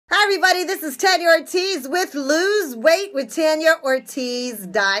everybody, this is Tanya Ortiz with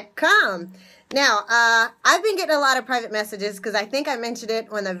LoseWeightWithTanyaOrtiz.com. Now, I've been getting a lot of private messages because I think I mentioned it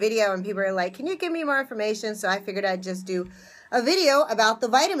on the video and people are like, can you give me more information? So I figured I'd just do a video about the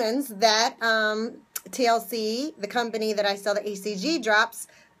vitamins that TLC, the company that I sell the ACG drops,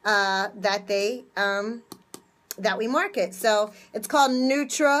 that we market. So it's called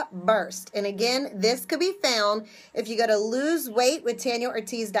NutriBurst. And again, this could be found if you go to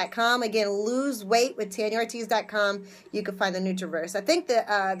LoseWeightWithTanyaOrtiz.com. Again, LoseWeightWithTanyaOrtiz.com. You can find the NutriBurst. I think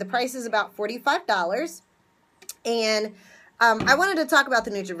the price is about $45. And I wanted to talk about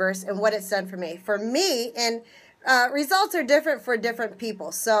the NutriBurst and what it's done for me. For me, and results are different for different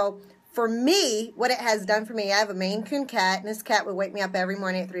people. So for me, what it has done for me, I have a Maine Coon cat, and this cat would wake me up every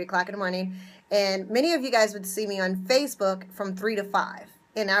morning at 3 o'clock in the morning. And many of you guys would see me on Facebook from 3 to 5.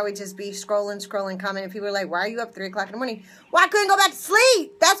 And I would just be scrolling, commenting. People were like, why are you up 3 o'clock in the morning? Well, I couldn't go back to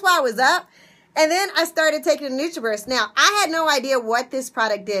sleep. That's why I was up. And then I started taking the NutriBurst. Now, I had no idea what this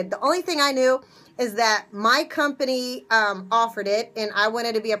product did. The only thing I knew is that my company offered it, and I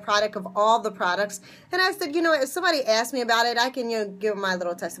wanted to be a product of all the products. And I said, you know, if somebody asked me about it, I can give them my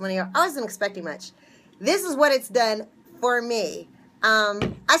little testimonial. I wasn't expecting much. This is what it's done for me.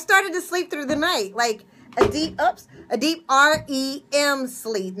 I started to sleep through the night, like a deep REM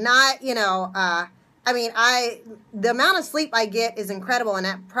sleep, not, you know, the amount of sleep I get is incredible, and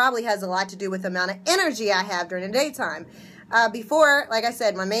that probably has a lot to do with the amount of energy I have during the daytime. Before, like I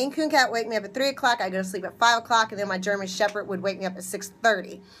said, my Maine Coon cat wake me up at 3 o'clock, I go to sleep at 5 o'clock, and then my German Shepherd would wake me up at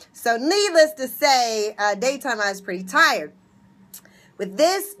 6:30. So needless to say, daytime I was pretty tired. With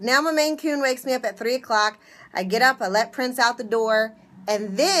this, now my Maine Coon wakes me up at 3 o'clock. I get up, I let Prince out the door,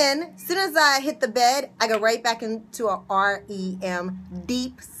 and then as soon as I hit the bed, I go right back into a REM,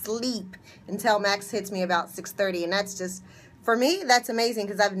 deep sleep, until Max hits me about 6:30. And that's just, for me, that's amazing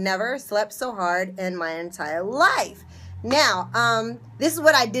because I've never slept so hard in my entire life. Now, this is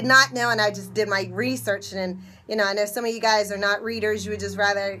what I did not know, and I just did my research. And, you know, I know some of you guys are not readers. You would just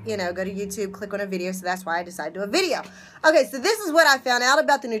rather, you know, go to YouTube, click on a video. So that's why I decided to do a video. Okay, so this is what I found out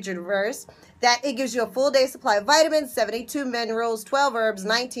about the NutriBurst. That it gives you a full day supply of vitamins, 72 minerals, 12 herbs,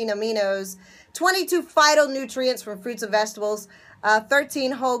 19 aminos, 22 phytonutrients from fruits and vegetables,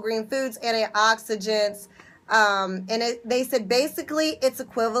 13 whole green foods, antioxidants. They said basically it's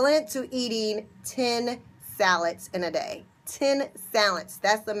equivalent to eating 10 salads in a day. 10 salads.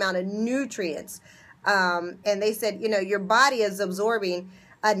 That's the amount of nutrients. And they said, you know, your body is absorbing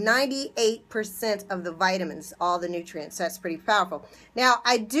 98% of the vitamins, all the nutrients. So that's pretty powerful. Now,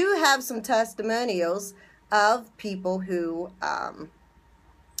 I do have some testimonials of people who,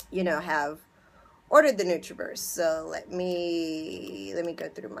 you know, have ordered the NutriBurst. So let me go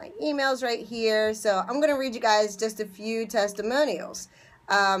through my emails right here. So I'm going to read you guys just a few testimonials.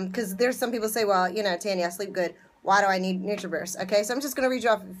 Because there's some people say, well, you know, Tanya, I sleep good. Why do I need NutriBurst? Okay, so I'm just going to read you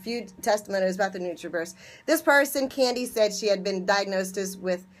off a few testimonials about the NutriBurst. This person, Candy, said she had been diagnosed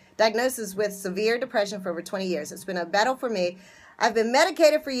with severe depression for over 20 years. It's been a battle for me. I've been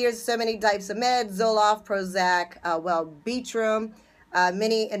medicated for years, so many types of meds, Zoloft, Prozac, Wellbutrin,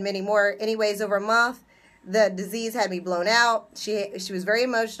 many more. Anyways, over a month, the disease had me blown out. She was very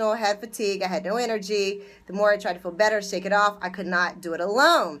emotional, had fatigue. I had no energy. The more I tried to feel better, shake it off, I could not do it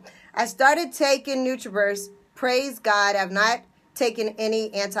alone. I started taking NutriBurst. Praise God, I've not taken any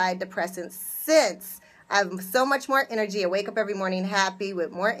antidepressants since. I have so much more energy. I wake up every morning happy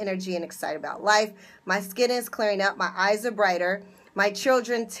with more energy and excited about life. My skin is clearing up. My eyes are brighter. My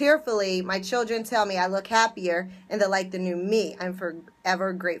children tell me I look happier and they're like the new me. I'm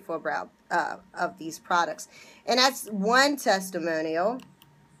forever grateful about of these products. And that's one testimonial.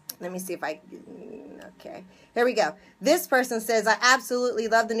 Let me see if okay, here we go. This person says, I absolutely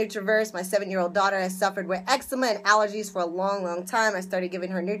love the NutriBurst. My 7-year-old daughter has suffered with eczema and allergies for a long time. I started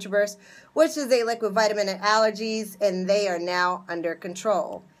giving her NutriBurst, which is a liquid vitamin and allergies, and they are now under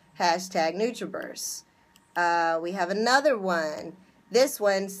control. Hashtag NutriBurst. We have another one. This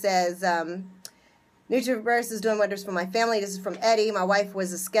one says, NutriBurst is doing wonders for my family. This is from Eddie. My wife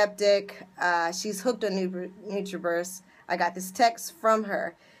was a skeptic. She's hooked on NutriBurst. I got this text from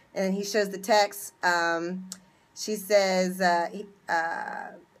her. And then he shows the text. She says, hey,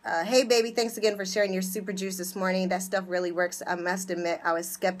 baby, thanks again for sharing your super juice this morning. That stuff really works. I must admit, I was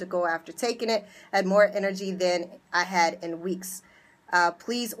skeptical after taking it. I had more energy than I had in weeks.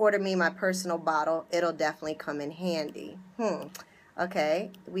 Please order me my personal bottle. It'll definitely come in handy.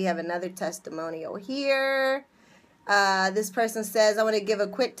 Okay, we have another testimonial here. This person says, I want to give a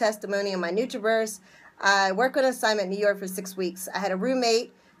quick testimony on my NutriBurst. I work on assignment in New York for 6 weeks. I had a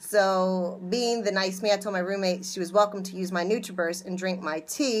roommate So being the nice me, I told my roommate she was welcome to use my NutriBurst and drink my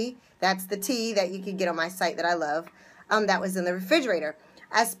tea. That's the tea that you can get on my site that I love. That was in the refrigerator.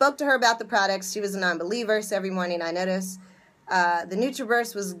 I spoke to her about the products. She was a non-believer, so every morning I noticed the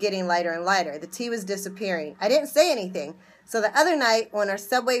NutriBurst was getting lighter and lighter. The tea was disappearing. I didn't say anything. So the other night on our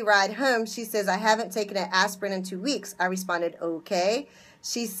subway ride home, she says, I haven't taken an aspirin in 2 weeks. I responded, okay.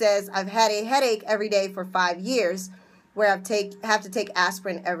 She says, I've had a headache every day for 5 years where I have to take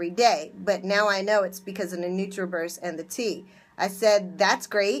aspirin every day. But now I know it's because of the NutriBurst and the tea. I said, that's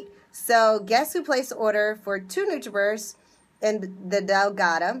great. So guess who placed the order for 2 NutriBursts and the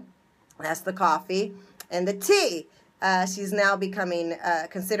Delgada, that's the coffee, and the tea. She's now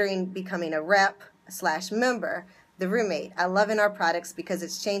considering becoming a rep/member, the roommate. I love in our products because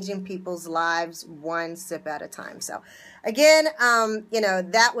it's changing people's lives one sip at a time. So again,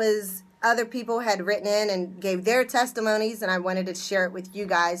 that was other people had written in and gave their testimonies, and I wanted to share it with you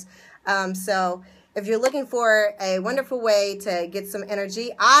guys. So if you're looking for a wonderful way to get some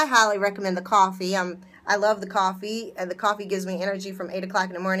energy, I highly recommend the coffee. I love the coffee, and the coffee gives me energy from 8 o'clock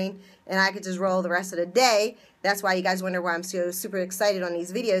in the morning, and I could just roll the rest of the day. That's why you guys wonder why I'm so super excited on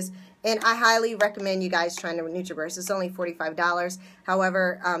these videos. And I highly recommend you guys trying the NutriBurst. It's only $45.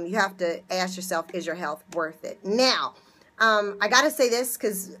 However, you have to ask yourself, is your health worth it? Now, I got to say this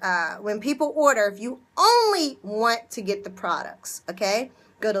because when people order, if you only want to get the products, okay,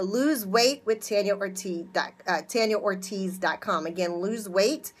 go to loseweightwith TanyaOrtiz.com. Again,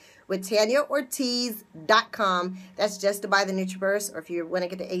 loseweightwith TanyaOrtiz.com. That's just to buy the NutriBurst, or if you want to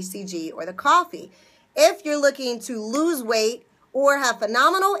get the ACG or the coffee. If you're looking to lose weight or have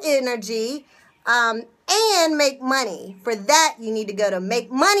phenomenal energy and make money, for that you need to go to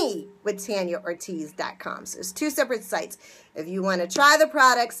MakeMoneyWithTanyaOrtiz.com. So it's 2 separate sites. If you want to try the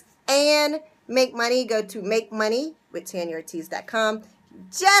products and make money, go to MakeMoneyWithTanyaOrtiz.com.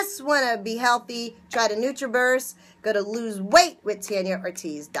 Just want to be healthy, try the NutriBurst, go to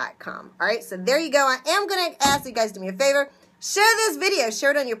loseweightwithTanyaOrtiz.com. All right, so there you go. I am going to ask you guys to do me a favor. Share this video.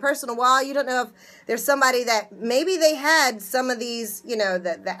 Share it on your personal wall. You don't know if there's somebody that maybe they had some of these,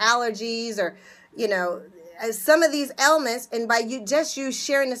 the allergies or, some of these ailments, and by you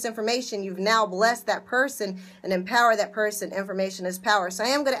sharing this information, you've now blessed that person and empowered that person. Information is power. So I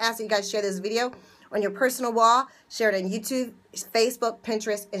am going to ask that you guys share this video on your personal wall. Share it on YouTube, Facebook,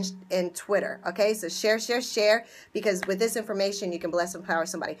 Pinterest, and Twitter. Okay, so share, because with this information, you can bless and empower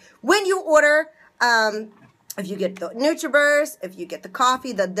somebody. When you order, if you get the NutriBurst, if you get the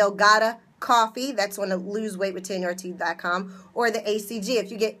coffee, the Delgada coffee, that's on the loseweightwithTanyaOrtiz.com, or the ACG. If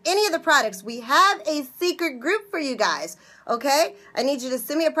you get any of the products, we have a secret group for you guys, okay? I need you to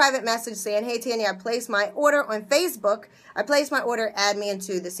send me a private message saying, hey, Tanya, I placed my order on Facebook. I placed my order, add me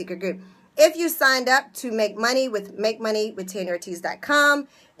into the secret group. If you signed up to make money with MakeMoneyWithTanyaOrtiz.com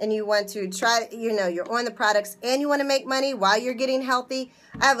and you want to try, you're on the products and you want to make money while you're getting healthy,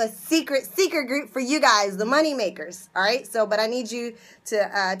 I have a secret group for you guys, the money makers. All right. So, but I need you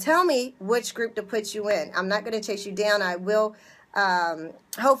to tell me which group to put you in. I'm not going to chase you down. I will.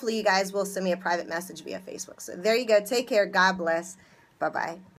 Hopefully you guys will send me a private message via Facebook. So there you go. Take care. God bless. Bye-bye.